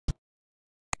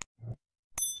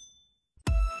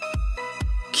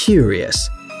Curious.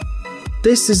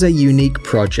 This is a unique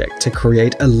project to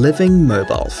create a living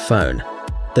mobile phone.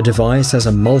 The device has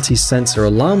a multi-sensor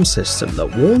alarm system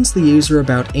that warns the user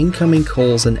about incoming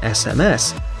calls and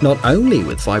SMS, not only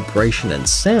with vibration and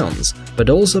sounds, but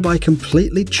also by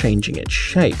completely changing its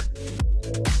shape.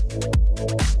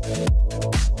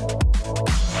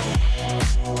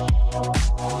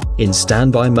 In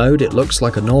standby mode, it looks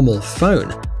like a normal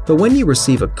phone, but when you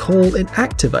receive a call, it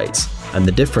activates, and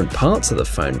the different parts of the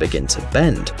phone begin to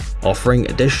bend, offering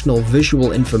additional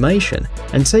visual information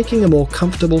and taking a more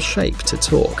comfortable shape to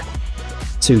talk.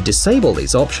 To disable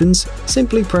these options,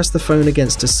 simply press the phone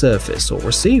against a surface or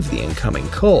receive the incoming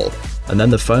call, and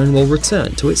then the phone will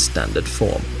return to its standard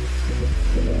form.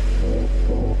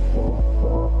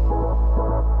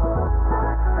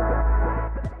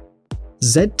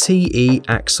 ZTE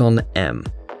Axon M.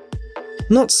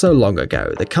 Not so long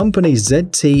ago, the company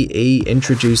ZTE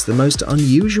introduced the most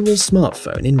unusual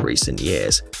smartphone in recent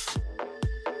years.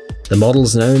 The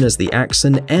model's known as the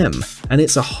Axon M, and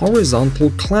it's a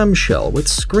horizontal clamshell with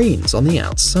screens on the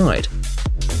outside.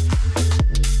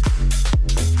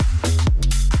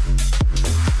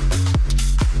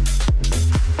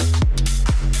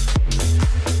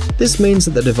 This means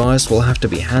that the device will have to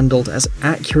be handled as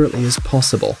accurately as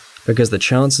possible, because the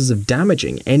chances of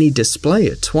damaging any display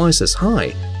are twice as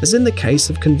high as in the case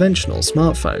of conventional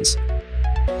smartphones.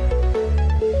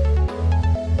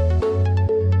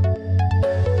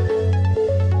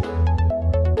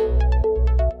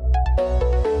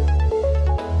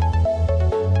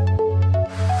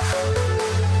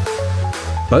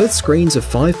 Both screens are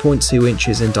 5.2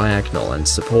 inches in diagonal and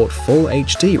support full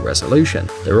HD resolution.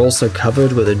 They're also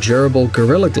covered with a durable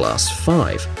Gorilla Glass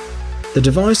 5. The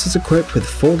device is equipped with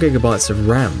 4 GB of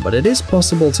RAM, but it is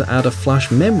possible to add a flash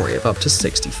memory of up to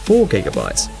 64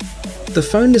 GB. The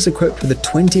phone is equipped with a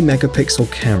 20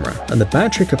 megapixel camera, and the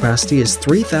battery capacity is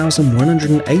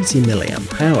 3,180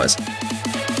 mAh.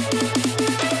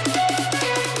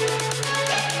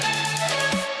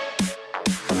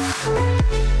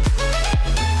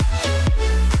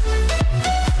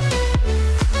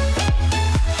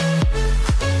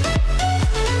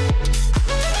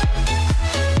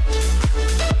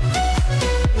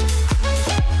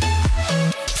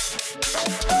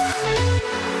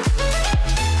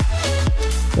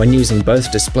 When using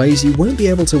both displays, you won't be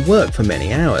able to work for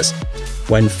many hours.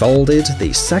 When folded,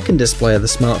 the second display of the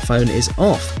smartphone is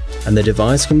off, and the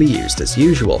device can be used as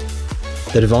usual.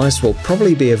 The device will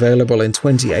probably be available in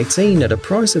 2018 at a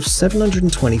price of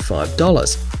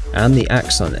 $725, and the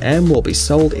Axon M will be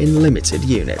sold in limited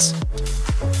units.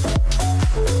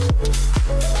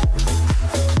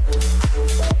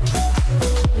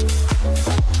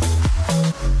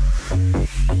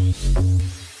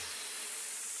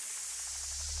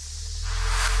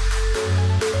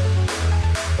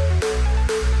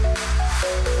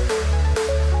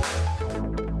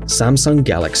 Samsung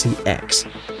Galaxy X.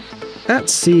 At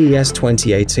CES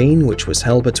 2018, which was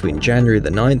held between January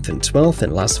the 9th and 12th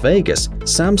in Las Vegas,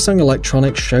 Samsung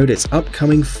Electronics showed its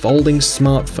upcoming folding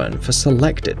smartphone for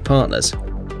selected partners.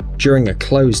 During a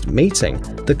closed meeting,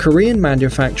 the Korean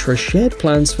manufacturer shared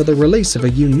plans for the release of a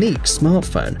unique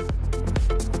smartphone.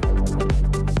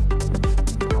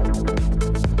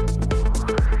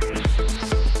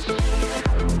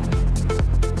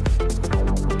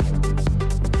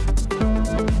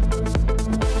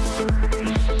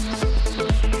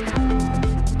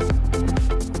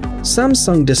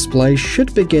 Samsung Display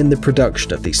should begin the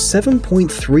production of the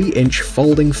 7.3-inch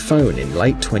folding phone in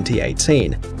late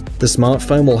 2018. The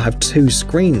smartphone will have 2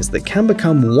 screens that can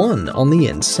become one on the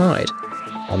inside.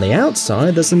 On the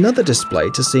outside, there's another display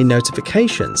to see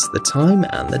notifications, the time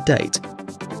and the date.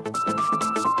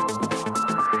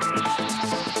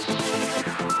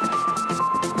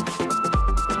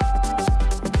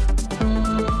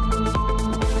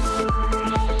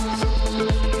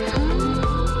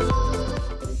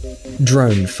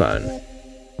 Drone phone.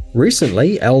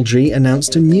 Recently, LG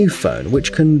announced a new phone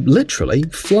which can literally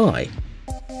fly.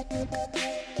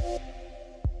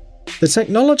 The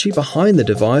technology behind the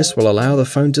device will allow the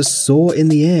phone to soar in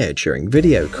the air during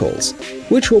video calls,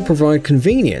 which will provide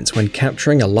convenience when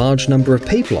capturing a large number of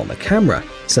people on the camera,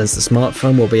 since the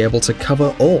smartphone will be able to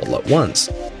cover all at once.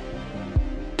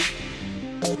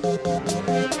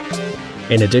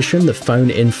 In addition, the phone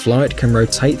in flight can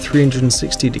rotate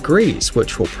 360 degrees,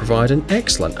 which will provide an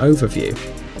excellent overview.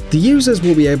 The users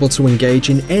will be able to engage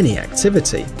in any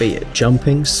activity, be it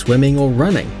jumping, swimming or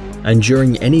running, and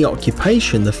during any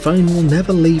occupation the phone will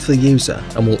never leave the user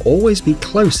and will always be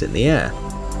close in the air.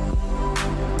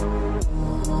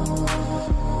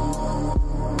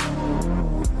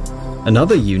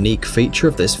 Another unique feature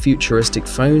of this futuristic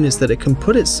phone is that it can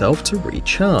put itself to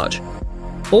recharge.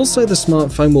 Also, the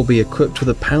smartphone will be equipped with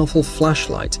a powerful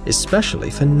flashlight, especially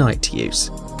for night use.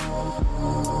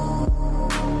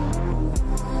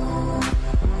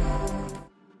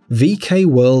 VK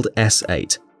World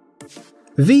S8.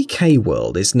 VK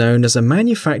World is known as a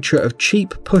manufacturer of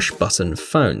cheap push-button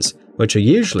phones, which are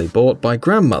usually bought by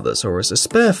grandmothers or as a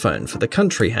spare phone for the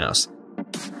country house.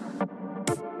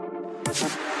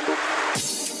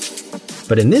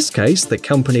 But in this case, the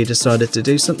company decided to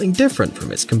do something different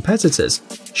from its competitors,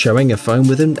 showing a phone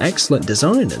with an excellent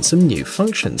design and some new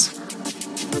functions.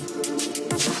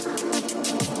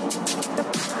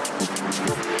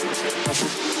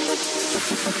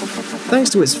 Thanks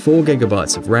to its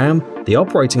 4GB of RAM, the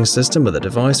operating system of the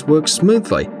device works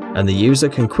smoothly, and the user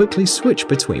can quickly switch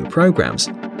between programs.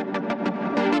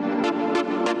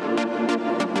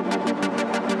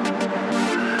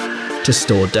 To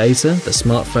store data, the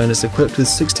smartphone is equipped with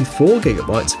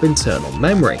 64GB of internal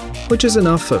memory, which is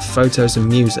enough for photos and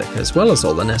music, as well as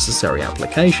all the necessary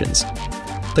applications.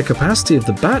 The capacity of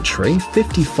the battery,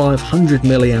 5500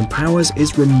 mAh,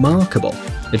 is remarkable.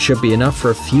 It should be enough for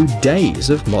a few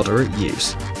days of moderate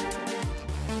use.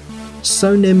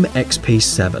 Sonim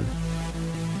XP7.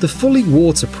 The fully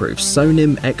waterproof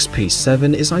Sonim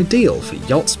XP7 is ideal for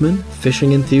yachtsmen,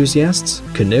 fishing enthusiasts,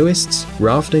 canoeists,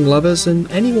 rafting lovers, and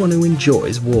anyone who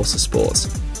enjoys water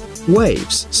sports.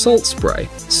 Waves, salt spray,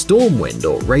 storm wind,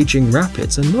 or raging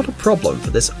rapids are not a problem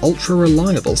for this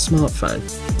ultra-reliable smartphone.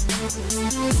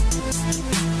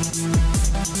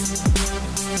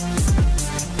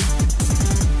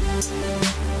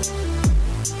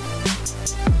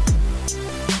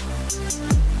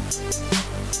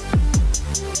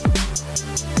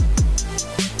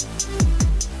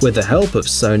 With the help of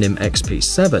Sonim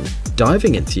XP7,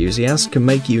 diving enthusiasts can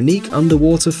make unique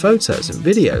underwater photos and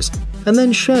videos, and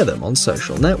then share them on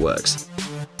social networks.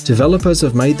 Developers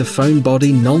have made the phone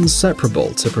body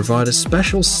non-separable to provide a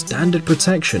special standard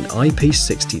protection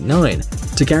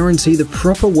IP69 to guarantee the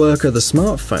proper work of the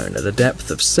smartphone at a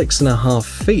depth of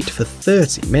 6.5 feet for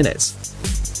 30 minutes.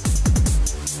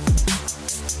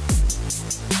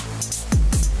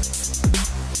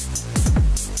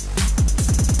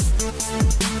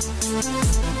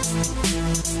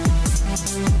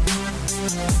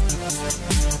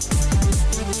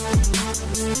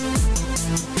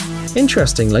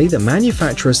 Interestingly, the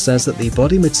manufacturer says that the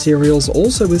body materials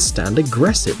also withstand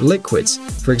aggressive liquids,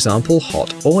 for example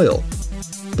hot oil.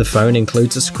 The phone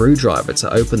includes a screwdriver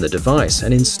to open the device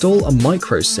and install a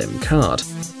micro SIM card.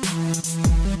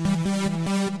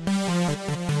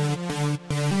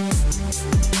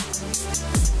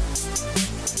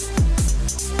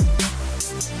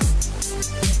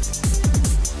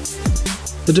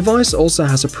 The device also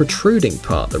has a protruding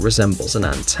part that resembles an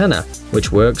antenna,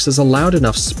 which works as a loud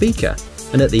enough speaker,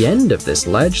 and at the end of this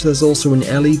ledge there's also an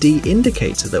LED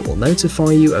indicator that will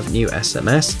notify you of new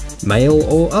SMS, mail,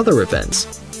 or other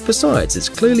events. Besides, it's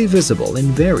clearly visible in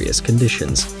various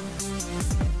conditions.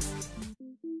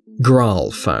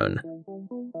 Graal phone.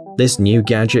 This new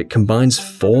gadget combines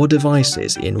 4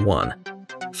 devices in one.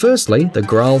 Firstly, the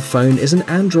Graal phone is an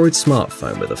Android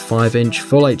smartphone with a 5-inch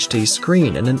Full HD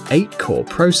screen and an 8-core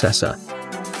processor.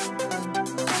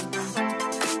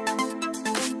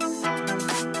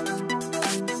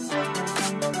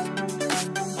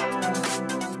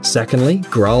 Secondly,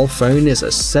 Graal phone is a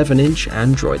 7-inch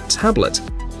Android tablet.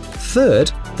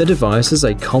 Third, the device is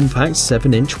a compact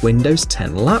 7-inch Windows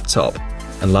 10 laptop.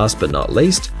 And last but not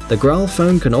least, the Graal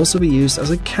phone can also be used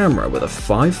as a camera with a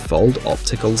 5-fold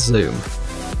optical zoom.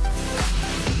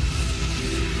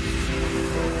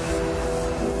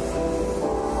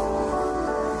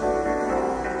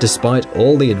 Despite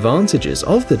all the advantages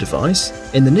of the device,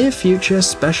 in the near future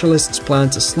specialists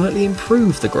plan to slightly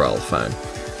improve the Graal phone.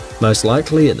 Most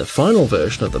likely in the final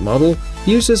version of the model,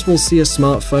 users will see a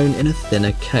smartphone in a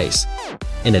thinner case.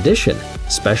 In addition,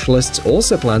 specialists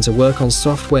also plan to work on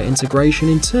software integration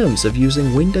in terms of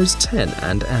using Windows 10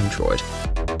 and Android.